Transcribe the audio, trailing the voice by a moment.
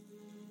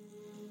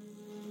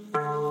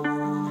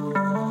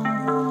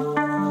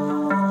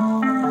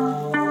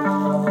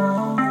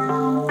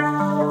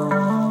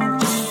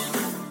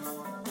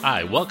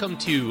welcome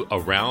to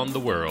Around the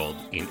World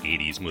in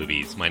 80s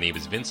Movies. My name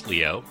is Vince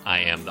Leo. I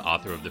am the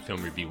author of the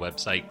film review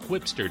website,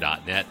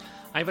 Quipster.net.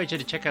 I invite you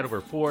to check out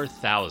over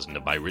 4,000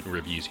 of my written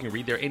reviews. You can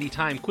read there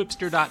anytime.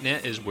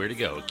 Quipster.net is where to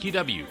go.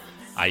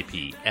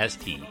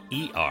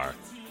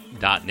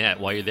 QWIPSTER.net.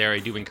 While you're there, I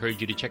do encourage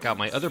you to check out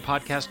my other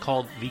podcast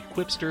called the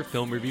Quipster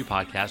Film Review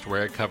Podcast,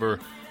 where I cover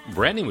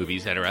brand new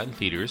movies that are out in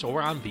theaters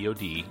or on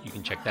VOD. You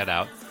can check that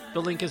out.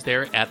 The link is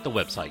there at the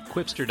website,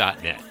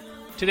 Quipster.net.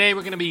 Today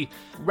we're going to be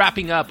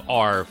wrapping up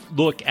our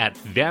look at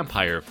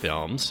vampire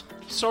films.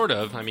 Sort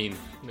of. I mean,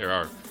 there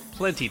are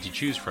plenty to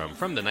choose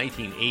from the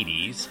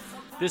 1980s.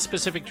 This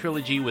specific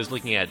trilogy was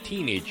looking at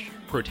teenage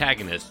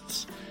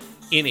protagonists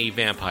in a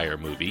vampire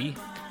movie.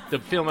 The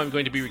film I'm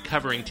going to be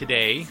recovering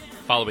today,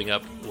 following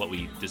up what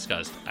we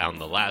discussed on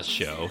the last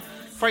show,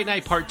 Fright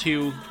Night Part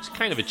 2, is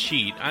kind of a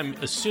cheat. I'm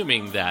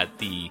assuming that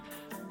the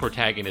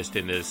protagonist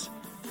in this,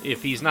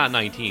 if he's not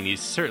 19,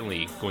 he's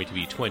certainly going to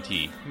be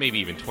 20, maybe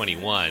even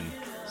 21.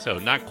 So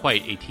not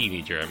quite a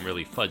teenager. I'm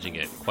really fudging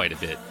it quite a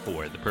bit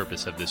for the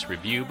purpose of this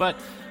review, but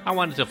I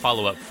wanted to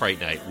follow up Fright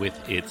Night with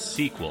its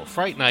sequel,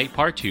 Fright Night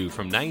Part 2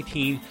 from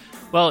IMDb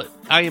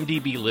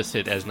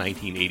listed as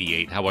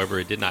 1988. However,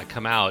 it did not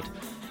come out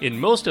in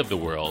most of the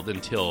world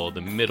until the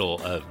middle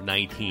of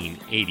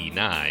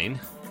 1989.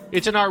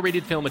 It's an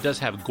R-rated film. It does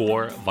have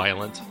gore,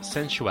 violence,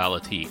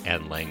 sensuality,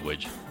 and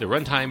language. The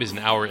runtime is an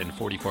hour and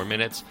 44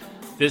 minutes.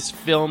 This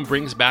film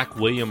brings back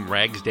William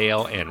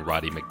Ragsdale and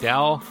Roddy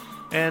McDowall,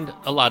 and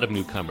a lot of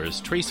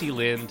newcomers: Traci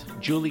Lind,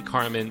 Julie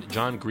Carmen,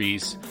 John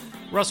Grease,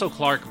 Russell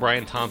Clark,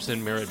 Brian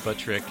Thompson, Merritt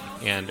Buttrick,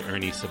 and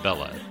Ernie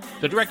Sabella.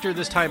 The director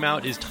this time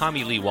out is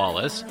Tommy Lee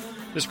Wallace.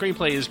 The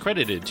screenplay is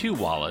credited to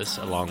Wallace,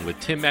 along with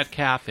Tim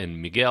Metcalf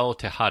and Miguel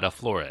Tejada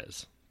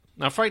Flores.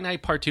 Now, Fright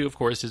Night Part 2, of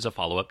course, is a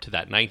follow-up to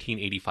that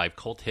 1985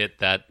 cult hit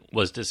that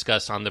was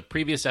discussed on the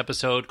previous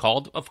episode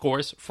called, of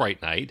course,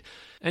 Fright Night.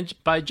 And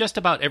by just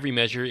about every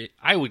measure,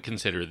 I would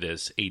consider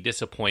this a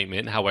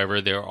disappointment.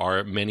 However, there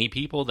are many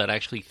people that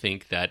actually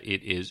think that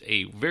it is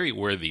a very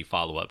worthy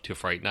follow-up to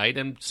Fright Night,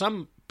 and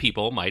some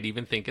people might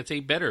even think it's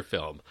a better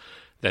film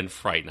than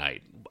Fright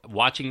Night.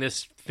 Watching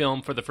this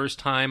film for the first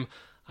time,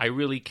 I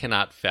really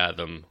cannot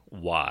fathom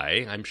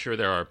why. I'm sure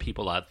there are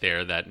people out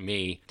there that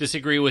may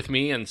disagree with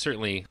me, and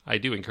certainly I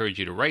do encourage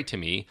you to write to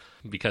me,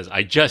 because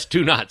I just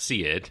do not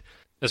see it.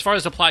 As far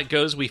as the plot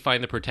goes, we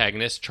find the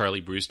protagonist,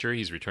 Charley Brewster.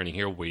 He's returning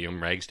here, William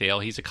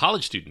Ragsdale. He's a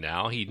college student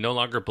now. He no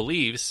longer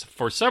believes.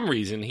 For some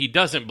reason, he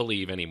doesn't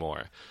believe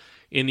anymore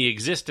in the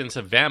existence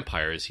of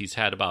vampires. He's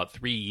had about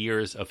 3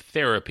 years of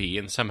therapy,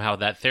 and somehow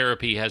that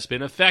therapy has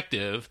been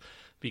effective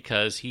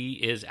because he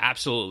is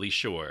absolutely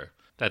sure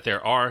that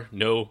there are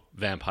no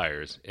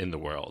vampires in the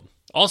world.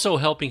 Also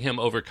helping him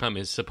overcome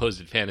his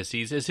supposed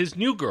fantasies is his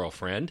new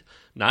girlfriend,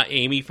 not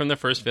Amy from the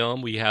first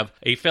film. We have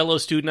a fellow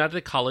student out of the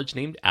college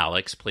named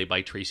Alex, played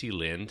by Traci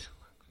Lind.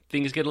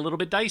 Things get a little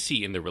bit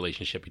dicey in the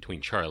relationship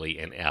between Charley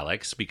and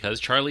Alex,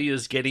 because Charley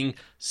is getting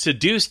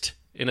seduced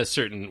in a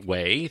certain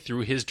way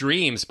through his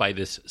dreams by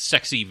this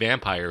sexy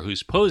vampire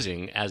who's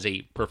posing as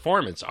a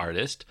performance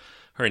artist.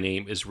 Her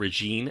name is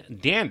Regine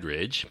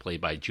Dandridge,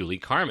 played by Julie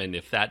Carmen.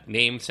 If that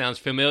name sounds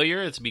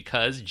familiar, it's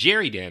because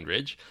Jerry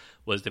Dandridge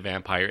was the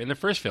vampire in the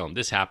first film.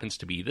 This happens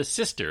to be the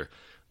sister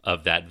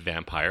of that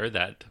vampire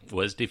that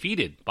was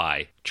defeated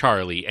by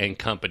Charley and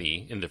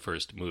company in the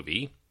first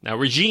movie. Now,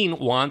 Regine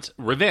wants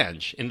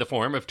revenge in the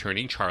form of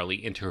turning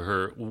Charley into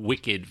her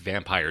wicked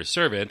vampire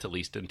servant, at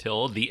least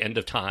until the end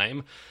of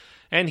time.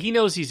 And he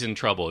knows he's in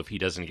trouble if he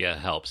doesn't get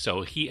help.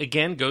 So he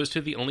again goes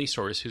to the only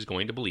source who's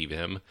going to believe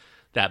him,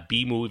 that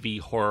B-movie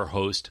horror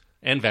host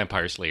and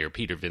vampire slayer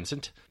Peter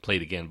Vincent,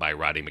 played again by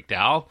Roddy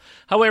McDowall.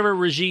 However,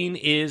 Regine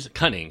is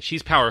cunning,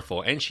 she's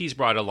powerful, and she's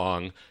brought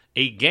along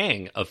a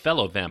gang of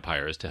fellow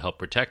vampires to help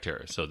protect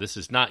her. So this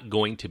is not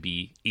going to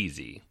be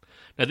easy.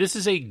 Now, this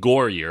is a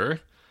gorier,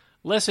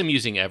 less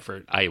amusing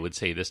effort, I would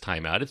say, this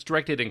time out. It's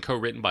directed and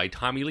co-written by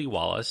Tommy Lee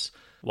Wallace.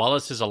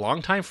 Wallace is a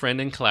longtime friend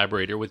and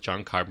collaborator with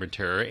John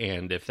Carpenter,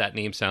 and if that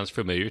name sounds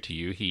familiar to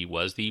you, he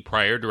was the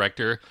prior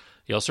director.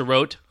 He also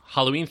wrote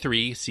Halloween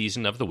 3,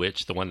 Season of the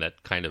Witch, the one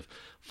that kind of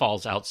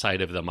falls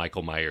outside of the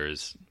Michael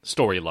Myers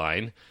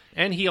storyline.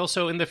 And he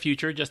also, in the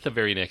future, just the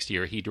very next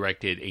year, he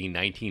directed a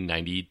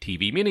 1990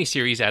 TV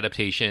miniseries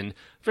adaptation,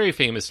 very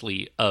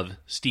famously, of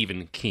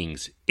Stephen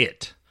King's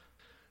It.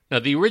 Now,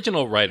 the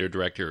original writer,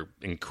 director,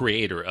 and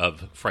creator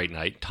of Fright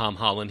Night, Tom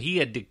Holland, he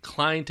had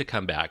declined to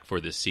come back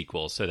for this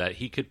sequel so that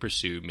he could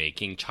pursue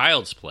making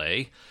Child's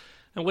Play.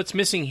 And what's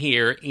missing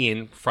here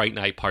in Fright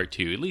Night Part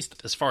 2, at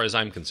least as far as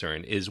I'm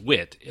concerned, is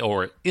wit,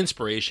 or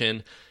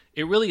inspiration.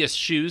 It really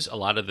eschews a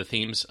lot of the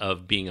themes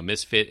of being a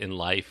misfit in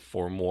life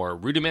for more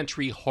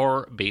rudimentary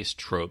horror-based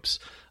tropes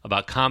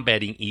about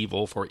combating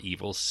evil for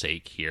evil's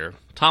sake here.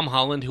 Tom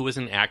Holland, who was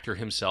an actor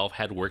himself,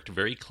 had worked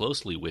very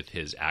closely with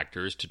his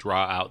actors to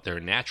draw out their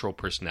natural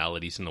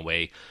personalities in a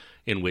way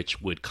in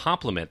which would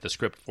complement the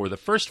script for the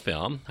first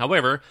film.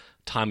 However,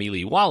 Tommy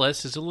Lee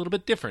Wallace is a little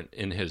bit different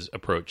in his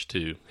approach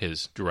to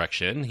his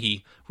direction.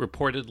 He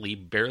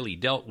reportedly barely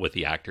dealt with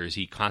the actors.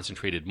 He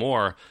concentrated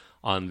more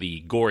on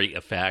the gory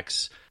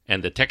effects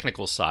and the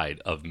technical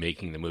side of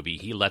making the movie.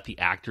 He let the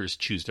actors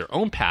choose their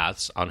own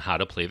paths on how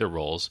to play their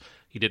roles.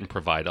 He didn't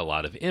provide a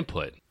lot of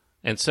input.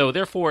 And so,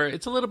 therefore,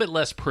 it's a little bit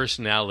less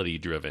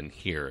personality-driven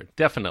here.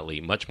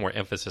 Definitely much more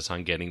emphasis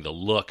on getting the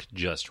look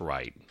just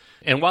right.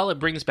 And while it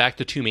brings back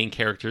the two main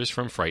characters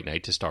from Fright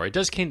Night to star, it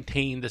does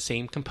contain the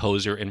same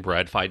composer and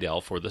Brad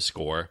Fiedel for the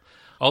score.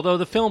 Although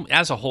the film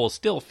as a whole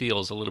still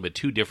feels a little bit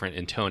too different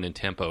in tone and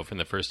tempo from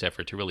the first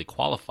effort to really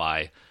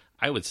qualify,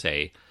 I would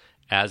say,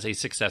 as a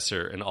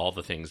successor in all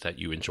the things that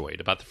you enjoyed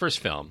about the first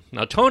film.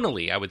 Now,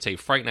 tonally, I would say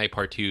Fright Night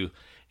Part 2,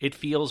 it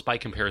feels by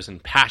comparison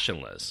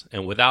passionless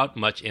and without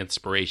much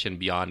inspiration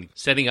beyond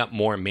setting up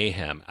more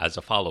mayhem as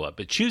a follow-up.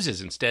 It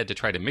chooses instead to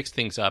try to mix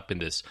things up in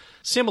this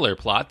similar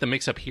plot. The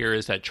mix-up here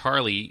is that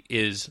Charley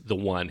is the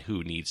one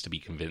who needs to be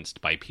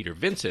convinced by Peter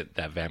Vincent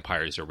that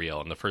vampires are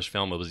real. In the first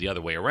film, it was the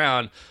other way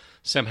around.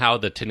 Somehow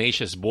the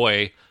tenacious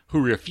boy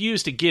who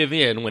refused to give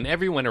in when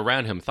everyone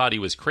around him thought he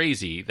was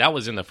crazy, that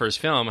was in the first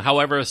film.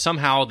 However,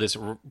 somehow this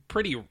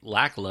pretty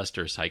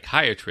lackluster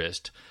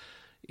psychiatrist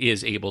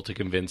is able to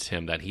convince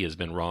him that he has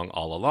been wrong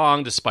all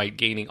along, despite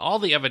gaining all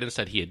the evidence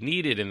that he had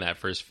needed in that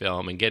first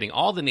film and getting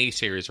all the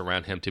naysayers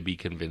around him to be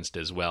convinced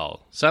as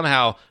well.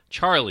 Somehow,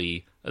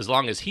 Charley, as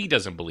long as he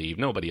doesn't believe,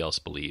 nobody else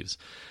believes.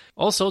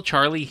 Also,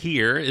 Charley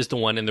here is the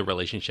one in the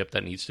relationship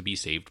that needs to be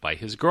saved by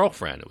his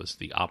girlfriend. It was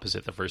the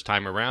opposite the first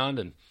time around,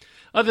 and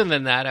other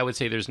than that, I would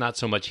say there's not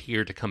so much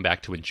here to come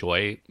back to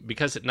enjoy,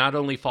 because it not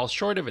only falls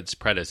short of its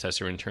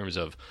predecessor in terms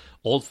of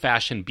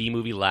old-fashioned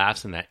B-movie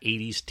laughs and that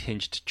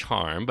 80s-tinged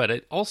charm, but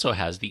it also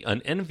has the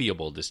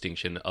unenviable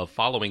distinction of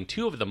following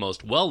two of the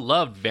most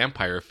well-loved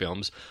vampire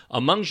films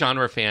among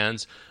genre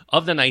fans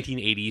of the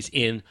 1980s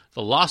in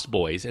The Lost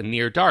Boys and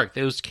Near Dark.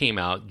 Those came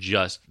out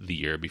just the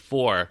year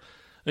before.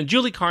 And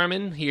Julie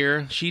Carmen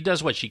here, she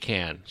does what she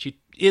can. She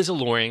is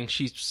alluring,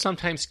 she's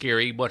sometimes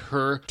scary, but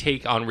her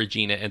take on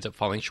Regina ends up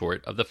falling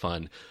short of the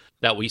fun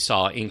that we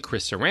saw in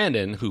Chris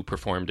Sarandon, who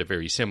performed a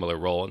very similar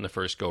role in the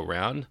first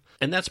go-round.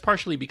 And that's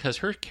partially because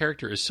her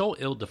character is so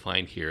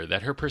ill-defined here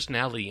that her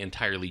personality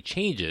entirely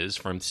changes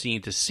from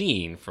scene to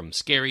scene, from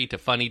scary to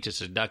funny to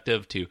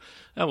seductive to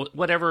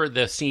whatever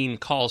the scene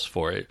calls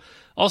for it.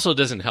 Also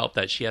doesn't help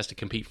that she has to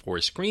compete for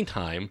screen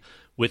time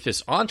with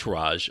this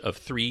entourage of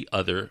three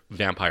other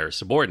vampire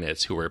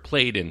subordinates who are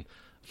played in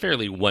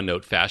fairly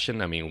one-note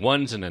fashion. I mean,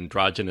 one's an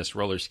androgynous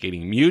roller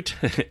skating mute.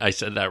 I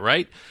said that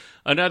right.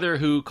 Another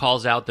who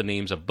calls out the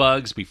names of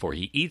bugs before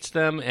he eats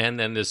them. And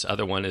then this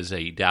other one is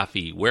a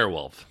daffy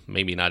werewolf.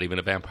 Maybe not even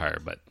a vampire,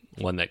 but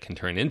one that can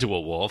turn into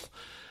a wolf.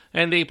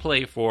 And they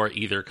play for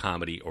either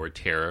comedy or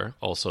terror,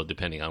 also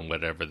depending on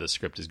whatever the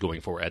script is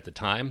going for at the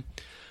time.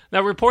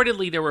 Now,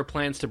 reportedly, there were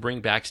plans to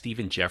bring back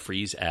Stephen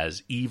Jeffries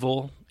as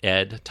evil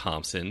Ed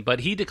Thompson,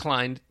 but he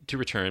declined to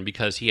return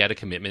because he had a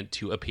commitment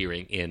to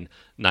appearing in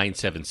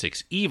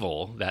 976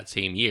 Evil that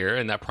same year,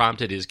 and that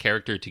prompted his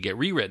character to get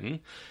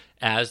rewritten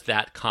as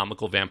that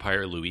comical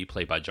vampire Louis,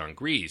 played by John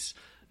Grease.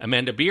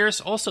 Amanda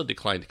Bierce also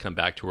declined to come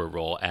back to her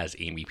role as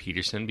Amy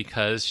Peterson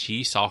because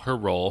she saw her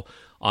role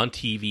on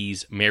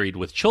TV's Married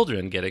with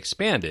Children get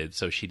expanded,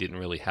 so she didn't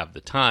really have the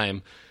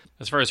time.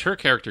 As far as her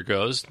character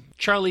goes,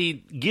 Charley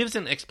gives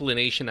an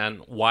explanation on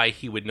why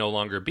he would no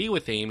longer be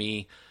with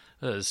Amy,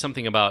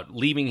 something about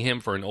leaving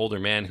him for an older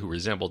man who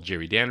resembled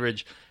Jerry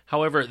Dandridge.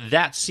 However,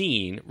 that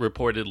scene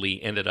reportedly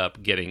ended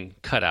up getting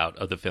cut out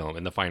of the film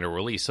in the final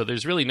release, so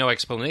there's really no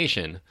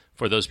explanation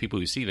for those people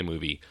who see the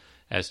movie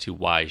as to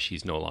why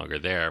she's no longer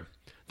there.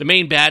 The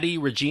main baddie,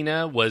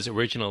 Regina, was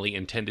originally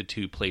intended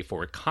to play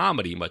for a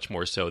comedy much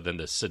more so than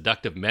the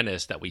seductive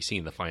menace that we see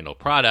in the final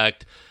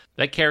product.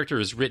 That character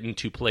is written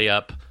to play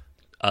up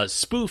a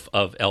spoof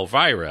of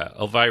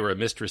Elvira,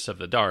 Mistress of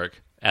the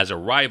Dark, as a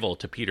rival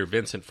to Peter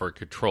Vincent for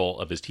control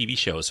of his TV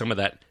show. Some of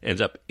that ends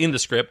up in the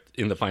script,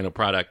 in the final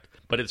product,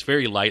 but it's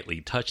very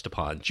lightly touched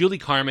upon. Julie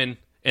Carmen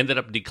ended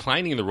up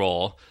declining the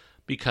role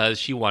because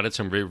she wanted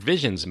some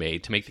revisions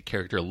made to make the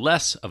character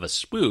less of a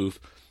spoof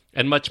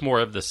and much more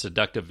of the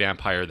seductive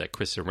vampire that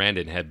Chris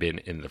Sarandon had been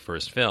in the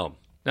first film.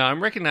 Now, I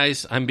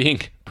recognize I'm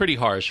being pretty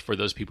harsh for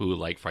those people who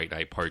like Fright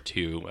Night Part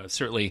 2.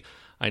 Certainly,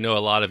 I know a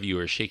lot of you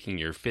are shaking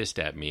your fist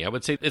at me. I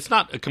would say it's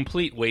not a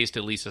complete waste,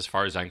 at least as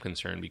far as I'm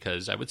concerned,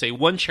 because I would say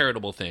one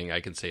charitable thing I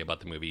can say about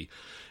the movie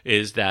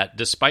is that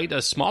despite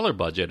a smaller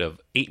budget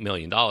of $8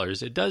 million,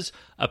 it does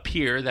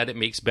appear that it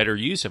makes better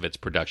use of its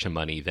production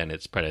money than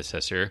its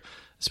predecessor,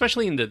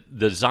 especially in the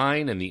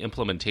design and the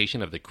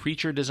implementation of the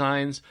creature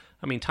designs.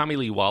 I mean, Tommy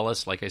Lee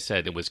Wallace, like I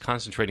said, it was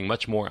concentrating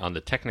much more on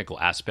the technical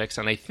aspects,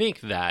 and I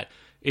think that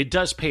it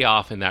does pay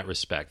off in that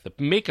respect. The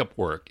makeup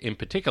work, in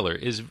particular,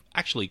 is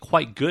actually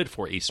quite good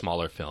for a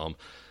smaller film,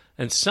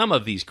 and some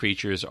of these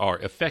creatures are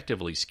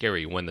effectively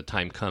scary when the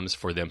time comes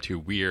for them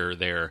to rear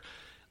their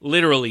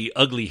literally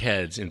ugly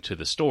heads into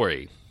the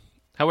story.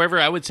 However,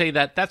 I would say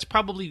that that's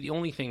probably the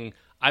only thing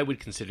I would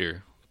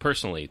consider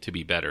personally to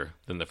be better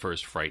than the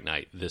first Fright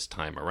Night this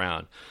time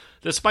around.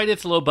 Despite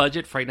its low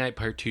budget, Fright Night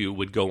Part 2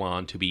 would go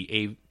on to be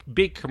a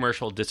big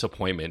commercial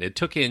disappointment. It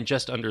took in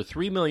just under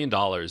 $3 million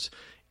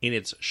in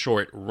its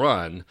short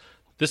run.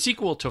 The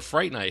sequel to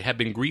Fright Night had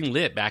been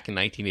greenlit back in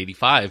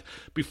 1985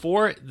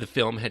 before the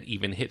film had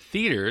even hit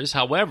theaters.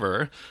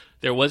 However,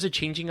 there was a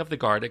changing of the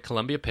guard at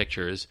Columbia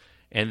Pictures,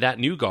 and that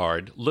new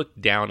guard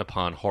looked down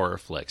upon horror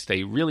flicks.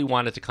 They really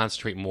wanted to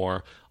concentrate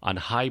more on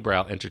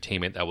highbrow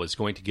entertainment that was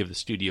going to give the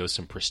studio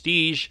some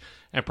prestige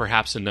and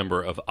perhaps a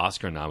number of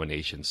Oscar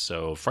nominations.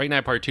 So Fright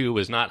Night Part 2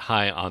 was not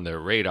high on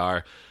their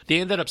radar. They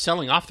ended up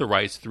selling off the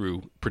rights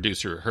through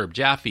producer Herb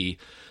Jaffe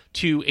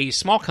to a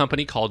small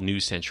company called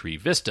New Century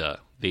Vista.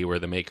 They were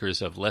the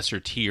makers of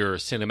lesser-tier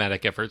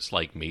cinematic efforts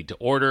like Made to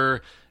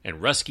Order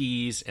and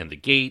Ruskies and The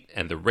Gate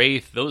and The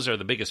Wraith. Those are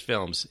the biggest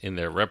films in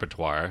their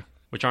repertoire,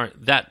 which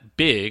aren't that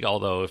big,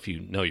 although if you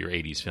know your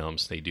 80s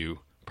films, they do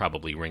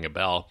probably ring a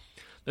bell.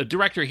 The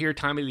director here,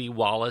 Tommy Lee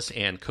Wallace,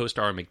 and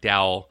co-star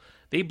McDowell,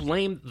 they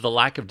blamed the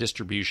lack of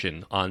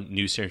distribution on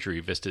New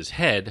Century Vista's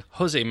head,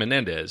 Jose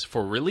Menendez,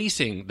 for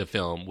releasing the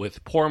film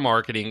with poor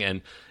marketing,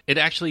 and it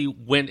actually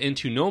went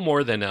into no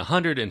more than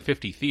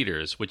 150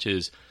 theaters, which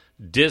is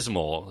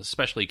dismal,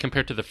 especially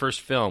compared to the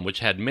first film, which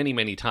had many,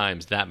 many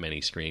times that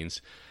many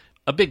screens.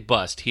 A big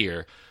bust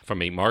here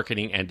from a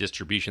marketing and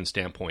distribution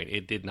standpoint.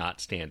 It did not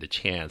stand a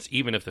chance.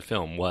 Even if the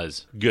film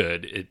was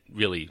good, it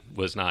really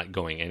was not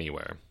going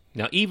anywhere.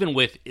 Now, even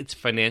with its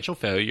financial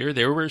failure,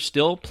 there were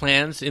still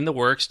plans in the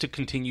works to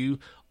continue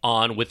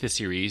on with the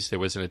series. There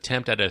was an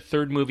attempt at a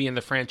third movie in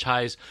the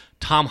franchise.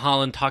 Tom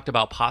Holland talked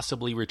about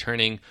possibly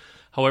returning.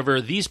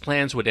 However, these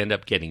plans would end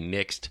up getting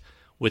nixed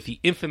with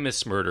the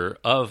infamous murder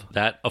of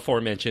that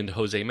aforementioned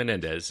Jose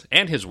Menendez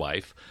and his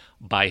wife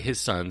by his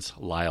sons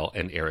Lyle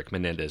and Eric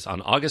Menendez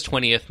on August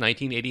 20th,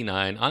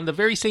 1989, on the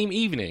very same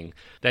evening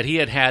that he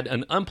had had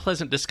an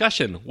unpleasant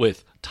discussion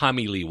with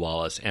Tommy Lee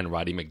Wallace and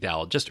Roddy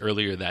McDowell just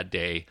earlier that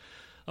day.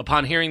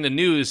 Upon hearing the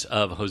news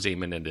of Jose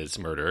Menendez's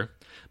murder,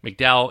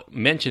 McDowell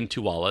mentioned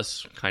to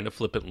Wallace, kind of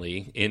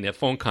flippantly, in a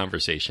phone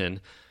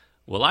conversation,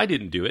 "Well, I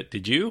didn't do it,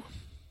 did you?"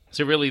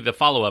 So really, the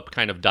follow-up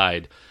kind of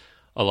died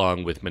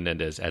along with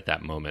Menendez at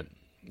that moment.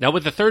 Now,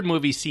 with the third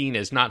movie seen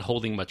as not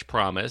holding much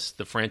promise,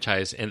 the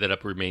franchise ended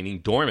up remaining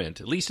dormant,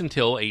 at least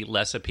until a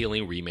less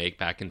appealing remake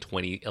back in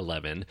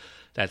 2011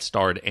 that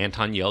starred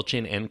Anton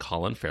Yelchin and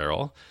Colin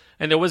Farrell.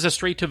 And there was a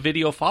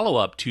straight-to-video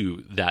follow-up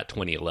to that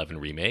 2011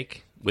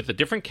 remake with a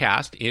different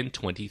cast in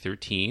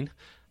 2013.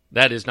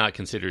 That is not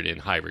considered in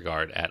high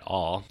regard at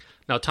all.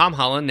 Now, Tom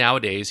Holland,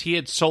 nowadays, he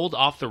had sold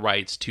off the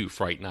rights to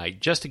Fright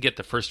Night just to get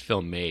the first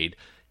film made.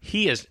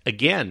 He is,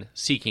 again,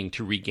 seeking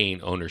to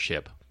regain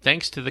ownership,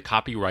 thanks to the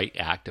Copyright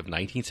Act of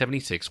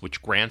 1976,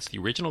 which grants the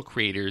original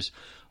creators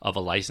of a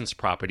licensed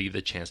property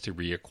the chance to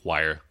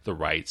reacquire the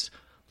rights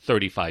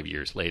 35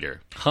 years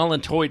later.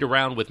 Holland toyed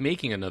around with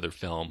making another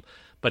film,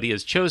 but he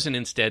has chosen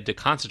instead to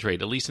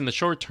concentrate, at least in the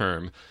short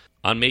term,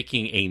 on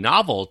making a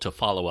novel to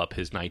follow up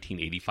his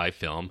 1985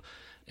 film.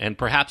 And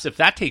perhaps if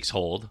that takes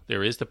hold,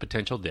 there is the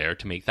potential there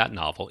to make that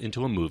novel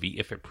into a movie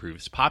if it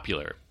proves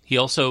popular. He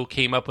also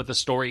came up with a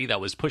story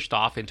that was pushed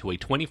off into a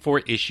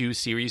 24-issue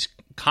series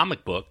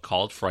comic book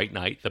called Fright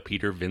Night, the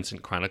Peter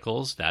Vincent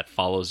Chronicles, that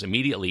follows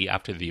immediately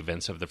after the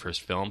events of the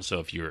first film. So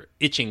if you're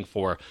itching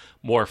for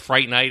more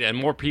Fright Night and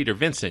more Peter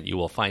Vincent, you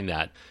will find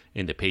that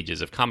in the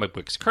pages of comic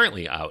books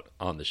currently out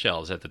on the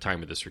shelves at the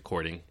time of this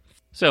recording.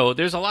 So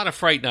there's a lot of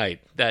Fright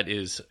Night that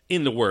is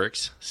in the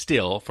works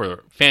still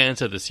for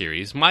fans of the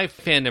series. My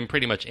fandom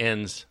pretty much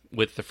ends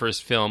with the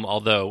first film,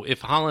 although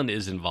if Holland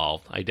is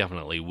involved, I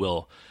definitely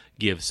will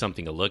give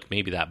something a look.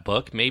 Maybe that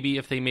book, maybe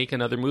if they make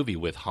another movie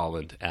with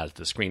Holland as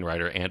the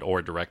screenwriter and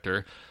or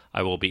director,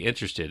 I will be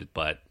interested.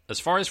 But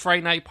as far as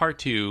Fright Night Part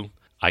 2,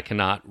 I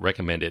cannot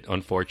recommend it,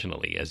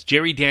 unfortunately. As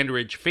Jerry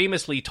Dandridge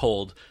famously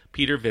told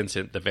Peter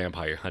Vincent, the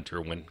vampire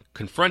hunter, when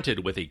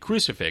confronted with a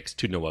crucifix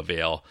to no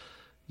avail,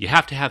 "You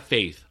have to have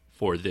faith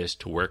for this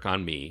to work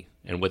on me."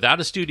 And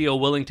without a studio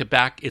willing to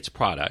back its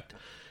product,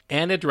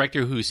 and a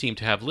director who seemed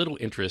to have little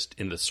interest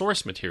in the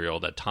source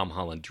material that Tom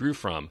Holland drew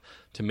from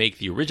to make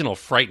the original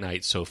Fright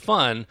Night so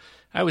fun,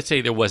 I would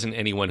say there wasn't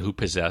anyone who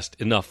possessed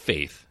enough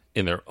faith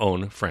in their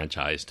own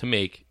franchise to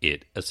make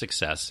it a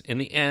success in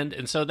the end.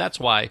 And so that's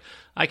why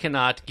I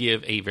cannot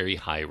give a very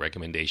high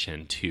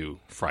recommendation to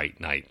Fright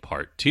Night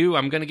Part 2.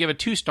 I'm going to give it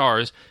 2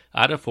 stars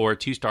out of 4.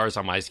 2 stars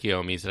on my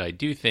scale means that I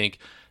do think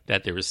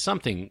that there is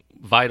something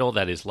vital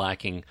that is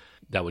lacking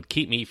that would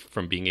keep me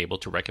from being able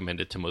to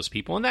recommend it to most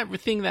people. And that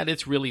thing that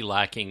it's really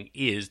lacking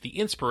is the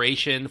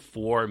inspiration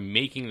for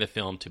making the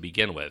film to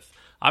begin with.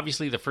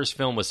 Obviously, the first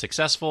film was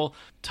successful.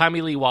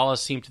 Tommy Lee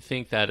Wallace seemed to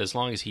think that as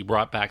long as he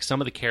brought back some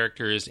of the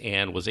characters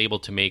and was able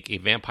to make a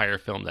vampire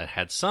film that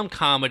had some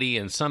comedy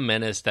and some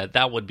menace,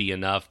 that would be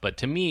enough. But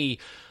to me,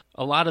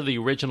 a lot of the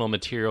original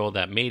material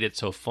that made it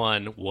so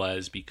fun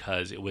was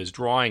because it was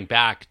drawing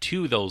back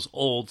to those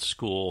old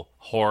school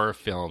horror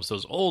films,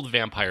 those old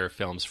vampire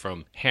films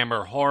from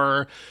Hammer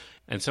Horror,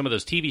 and some of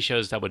those TV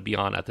shows that would be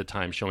on at the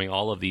time showing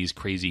all of these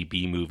crazy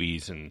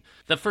B-movies. And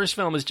the first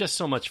film is just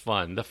so much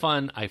fun. The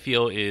fun, I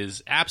feel,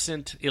 is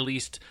absent, at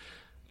least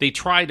they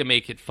try to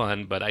make it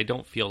fun, but I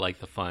don't feel like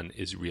the fun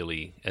is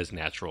really as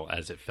natural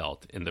as it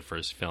felt in the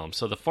first film.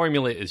 So the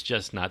formula is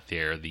just not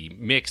there. The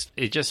mix,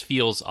 it just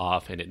feels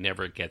off, and it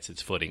never gets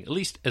its footing, at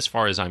least as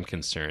far as I'm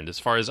concerned. As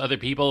far as other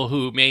people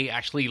who may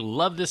actually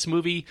love this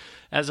movie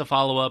as a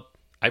follow-up,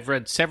 I've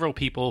read several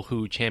people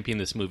who champion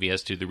this movie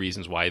as to the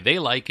reasons why they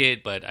like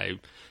it, but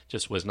I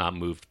just was not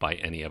moved by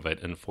any of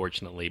it,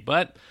 unfortunately.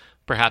 But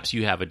perhaps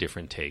you have a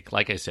different take.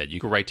 Like I said, you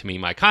can write to me.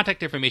 My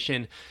contact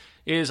information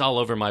is all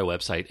over my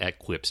website at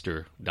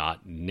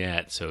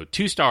quipster.net. So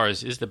 2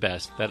 stars is the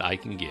best that I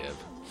can give.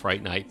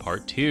 Fright Night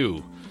Part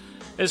 2.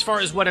 As far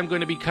as what I'm going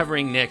to be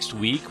covering next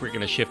week, we're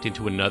going to shift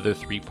into another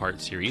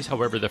 3-part series.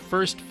 However, the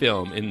first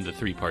film in the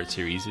 3-part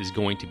series is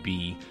going to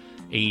be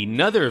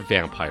another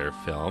vampire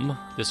film.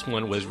 This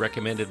one was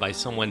recommended by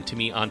someone to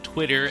me on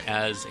Twitter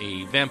as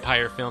a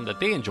vampire film that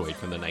they enjoyed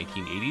from the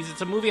 1980s.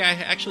 It's a movie I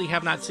actually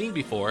have not seen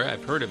before.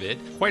 I've heard of it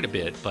quite a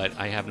bit, but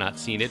I have not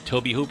seen it.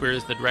 Tobe Hooper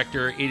is the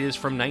director. It is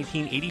from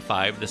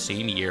 1985, the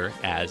same year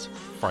as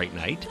Fright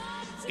Night.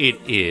 It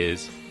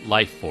is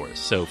Life Force.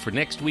 So for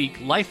next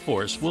week, Life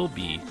Force will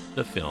be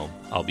the film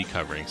I'll be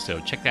covering. So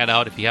check that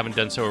out if you haven't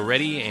done so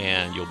already,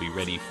 and you'll be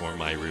ready for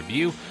my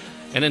review.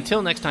 And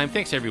until next time,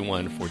 thanks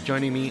everyone for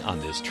joining me on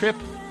this trip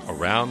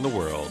around the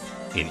world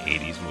in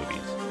 80s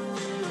movies.